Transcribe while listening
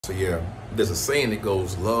So yeah, there's a saying that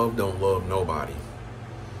goes, "Love don't love nobody,"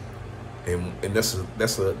 and that's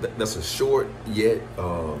a short yet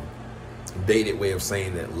dated way of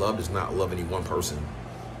saying that love does not love any one person.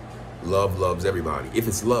 Love loves everybody. If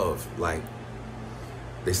it's love, like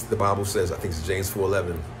the Bible says, I think it's James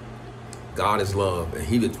 4:11, God is love, and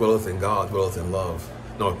he that dwelleth in God dwelleth in love.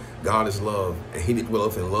 No, God is love, and he that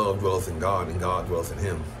dwelleth in love dwelleth in God, and God dwelleth in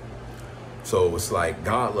him. So it's like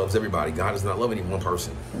God loves everybody. God does not love any one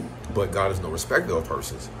person, but God is no respecter of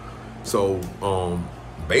persons. So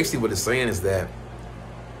basically what it's saying is that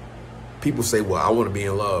people say, well, I want to be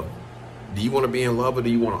in love. Do you want to be in love, or do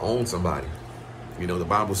you want to own somebody? You know, the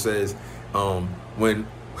Bible says when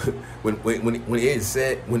it is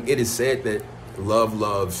said that love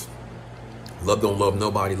don't love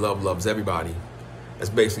nobody, love loves everybody. That's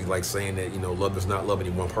basically like saying that, you know, love does not love any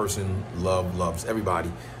one person, love loves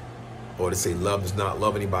everybody. Or to say love does not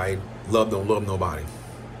love anybody, love don't love nobody,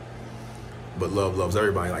 but love loves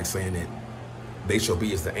everybody, like saying that they shall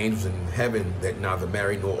be as the angels in heaven that neither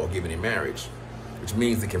marry nor are given in marriage, which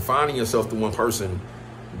means that confining yourself to one person,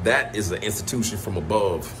 that is an institution from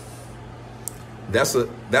above. That's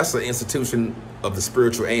an institution of the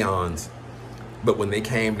spiritual aeons. But when they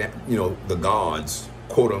came, you know, the gods,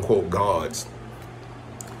 quote unquote gods,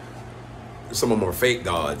 some of them are fake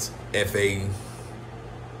gods, FAKE-GODs,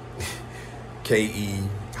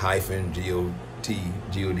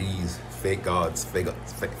 fake gods,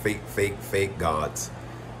 fake gods,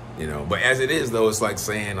 you know. But as it is though, it's like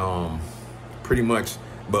saying pretty much,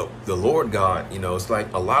 but the Lord God, you know, it's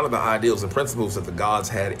like a lot of the ideals and principles that the gods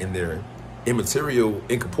had in their immaterial,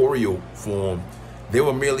 incorporeal form, they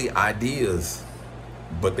were merely ideas,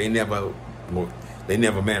 but they never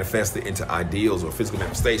manifested into ideals or physical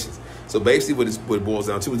manifestations. So basically what it boils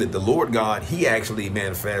down to is that the Lord God, he actually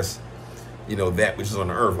manifests, you know, that which is on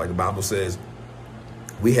the earth. Like the Bible says,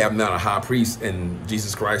 we have not a high priest in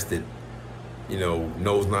Jesus Christ that, you know,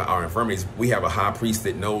 knows not our infirmities. We have a high priest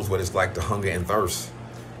that knows what it's like to hunger and thirst.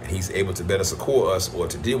 And he's able to better succor us or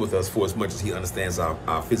to deal with us for as much as he understands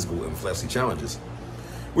our physical and fleshly challenges.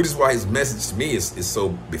 Which is why his message to me is so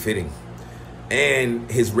befitting. And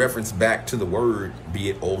his reference back to the word, be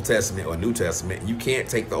it Old Testament or New Testament, you can't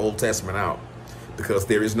take the Old Testament out, because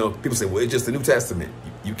there is no, people say, well, it's just the New Testament.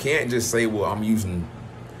 You can't just say, well, I'm using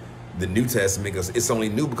the New Testament because it's only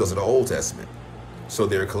new because of the Old Testament. So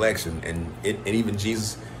they're a collection. And even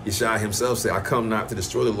Jesus, Yeshua himself said, I come not to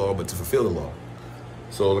destroy the law, but to fulfill the law.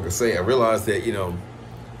 So like I say, I realized that, you know,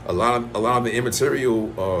 a lot of the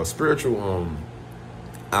immaterial, spiritual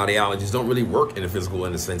ideologies don't really work in the physical,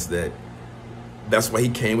 in the sense that that's why he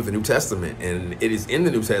came with the New Testament. And it is in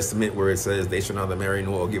the New Testament where it says, they shall neither marry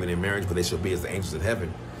nor are given in marriage, but they shall be as the angels of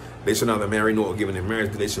heaven. They shall neither marry nor are given in marriage,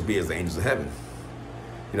 but they shall be as the angels of heaven.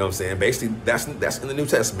 You know what I'm saying? Basically, that's in the New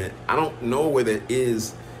Testament. I don't know where that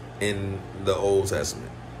is in the Old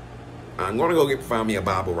Testament. I'm going to go find me a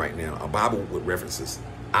Bible right now, a Bible with references.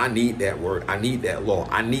 I need that word. I need that law.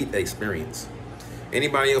 I need that experience.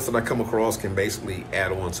 Anybody else that I come across can basically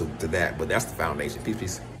add on to that, but that's the foundation. Peace,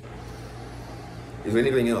 peace. Is there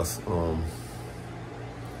anything else?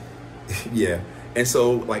 Yeah. And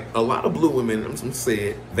so, like, a lot of blue women, I'm gonna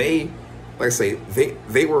say it, they were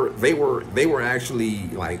actually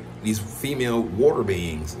like these female water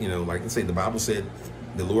beings. You know, like I say, the Bible said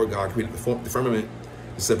the Lord God created the firmament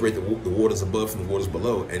to separate the waters above from the waters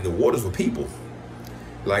below, and the waters were people.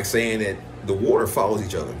 Like saying that the water follows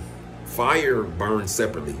each other. Fire burns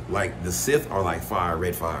separately. Like the Sith are like fire,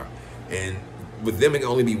 red fire, and with them it can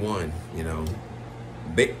only be one. You know.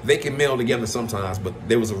 They can meld together sometimes, but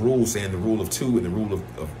there was a rule saying the rule of two and the rule of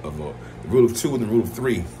the rule of two and the rule of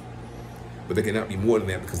three. But there cannot be more than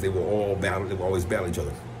that, because they will all battle. They will always battle each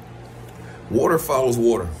other. Water follows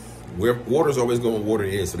water. Where water's always going, water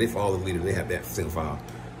is. So they follow the leader. They have that single file.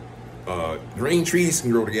 Green trees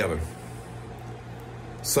can grow together.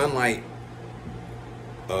 Sunlight,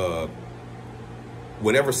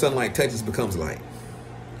 whatever sunlight touches becomes light.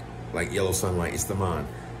 Like yellow sunlight, it's the mind.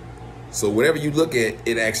 So whatever you look at,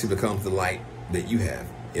 it actually becomes the light that you have.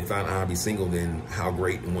 If thine eye be single, then how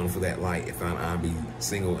great and wonderful that light. If thine eye be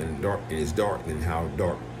single and dark, it is dark, then how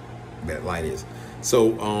dark that light is. So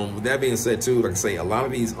with that being said too, like I say, a lot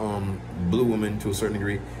of these blue women, to a certain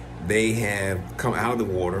degree, they have come out of the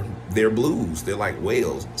water. They're blues. They're like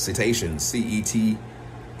whales, cetaceans, C-E-T-A-C-E-A-N-S,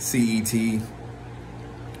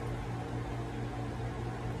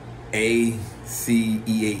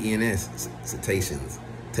 cetaceans.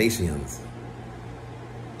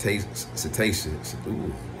 Cetaceans.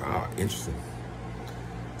 Ooh, wow, interesting.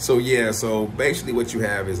 So yeah, so basically what you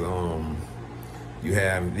have is You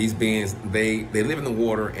have these beings, they live in the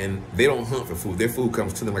water and they don't hunt for food. Their food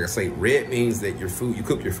comes to them. Like I say, red means that your food, you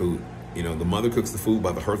cook your food. You know, the mother cooks the food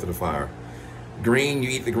by the hearth of the fire. Green, you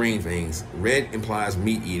eat the green things. Red implies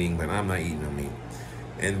meat eating, but I'm not eating no meat.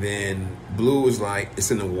 And then blue is like,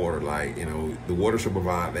 it's in the water. Like, you know, the water should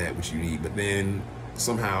provide that which you need. But then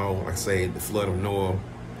somehow, like I say, the flood of Noah,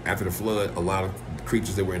 after the flood, a lot of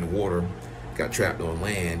creatures that were in the water got trapped on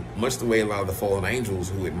land, much the way a lot of the fallen angels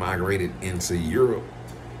who had migrated into Europe,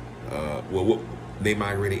 they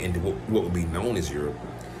migrated into what would be known as Europe.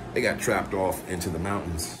 They got trapped off into the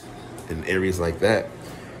mountains and areas like that.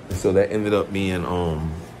 And so that ended up being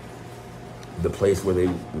the place where they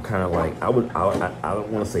were kind of like, I don't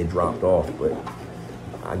want to say dropped off, but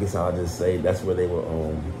I guess I'll just say that's where they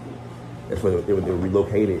were, that's where they were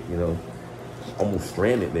relocated, you know, almost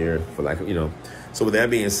stranded there for like, you know. So with that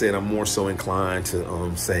being said, I'm more so inclined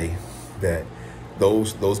to say that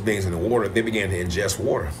those beings in the water, they began to ingest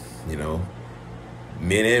water, you know.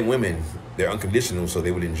 Men and women, they're unconditional, so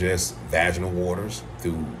they would ingest vaginal waters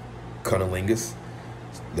through cunnilingus,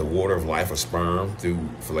 the water of life or sperm through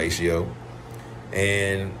fellatio.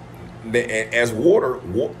 And as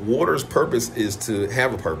water's purpose is to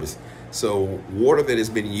have a purpose. So water that has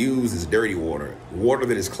been used is dirty water. Water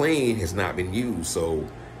that is clean has not been used. So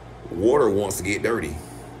water wants to get dirty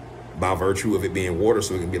by virtue of it being water,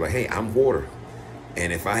 so it can be like, hey, I'm water.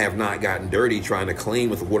 And if I have not gotten dirty trying to clean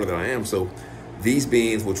with the water that I am, so these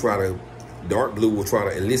beings will try to, dark blue will try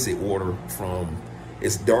to elicit water from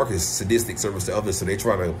its darkest sadistic service to others. So they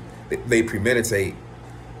try to, they premeditated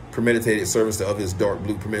service to others, dark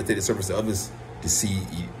blue, premeditated service to others to see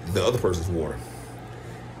the other person's water.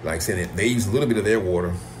 Like saying that they use a little bit of their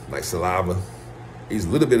water, like saliva, they use a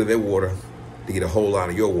little bit of their water to get a whole lot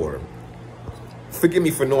of your water. Forgive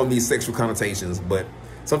me for knowing these sexual connotations, but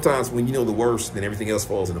sometimes when you know the worst, then everything else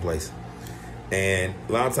falls into place. And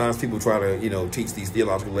a lot of times people try to, you know, teach these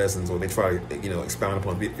theological lessons, or they try to, you know, expound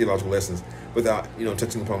upon theological lessons without, you know,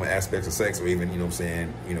 touching upon the aspects of sex, or even, you know what I'm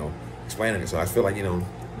saying, you know, explaining it. So I feel like, you know,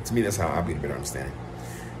 to me, that's how I get a better understanding.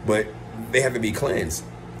 But they have to be cleansed.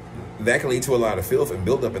 That can lead to a lot of filth and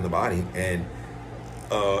buildup in the body. And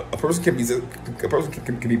a person can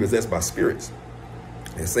be possessed by spirits.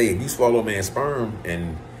 And say, if you swallow a man's sperm,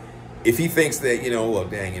 and if he thinks that, you know, well,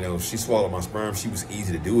 dang, you know, she swallowed my sperm, she was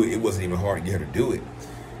easy to do it. It wasn't even hard to get her to do it.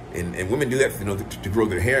 And women do that, you know, to grow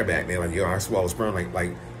their hair back. They're like, yo, I swallow sperm.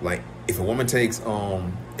 Like if a woman takes, for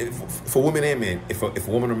women and men, if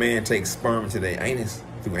a woman or man takes sperm into their anus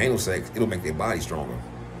through anal sex, it'll make their body stronger.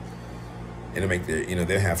 It'll make their, you know,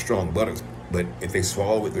 they'll have strong buttocks. But if they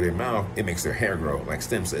swallow it through their mouth, it makes their hair grow, like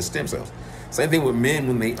stem cells. Same thing with men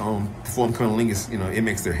when they perform cunnilingus, you know, it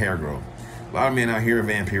makes their hair grow. A lot of men out here are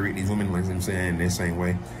vampiric. These women, like I'm saying, they're the same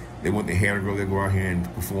way. They want their hair to grow. They go out here and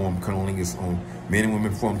perform cunnilingus on men, and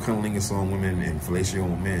women perform cunnilingus on women and fellatio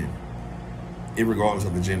on men, irregardless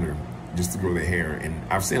of the gender, just to grow their hair. And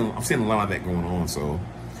I've seen a lot of that going on. So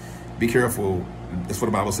be careful. That's what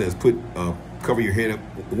the Bible says. Cover your head up.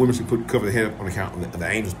 Women should cover the head up on account of the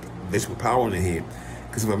angels. They should put power on their head.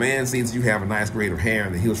 Because if a man sees you have a nice grade of hair,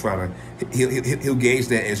 then he'll try to he'll gauge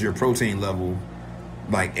that as your protein level,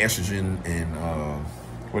 like estrogen and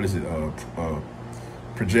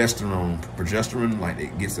progesterone, like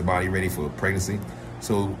it gets the body ready for pregnancy.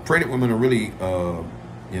 So pregnant women are really,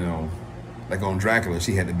 you know, like on Dracula,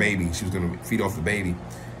 she had the baby, she was going to feed off the baby.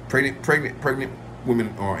 Pregnant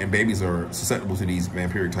women and babies are susceptible to these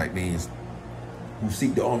vampiric type beings who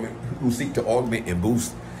seek to augment and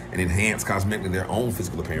boost and enhance cosmetically their own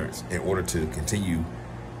physical appearance in order to continue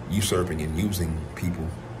usurping and using people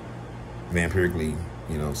vampirically,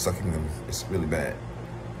 you know, sucking them. It's really bad.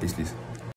 Peace, peace.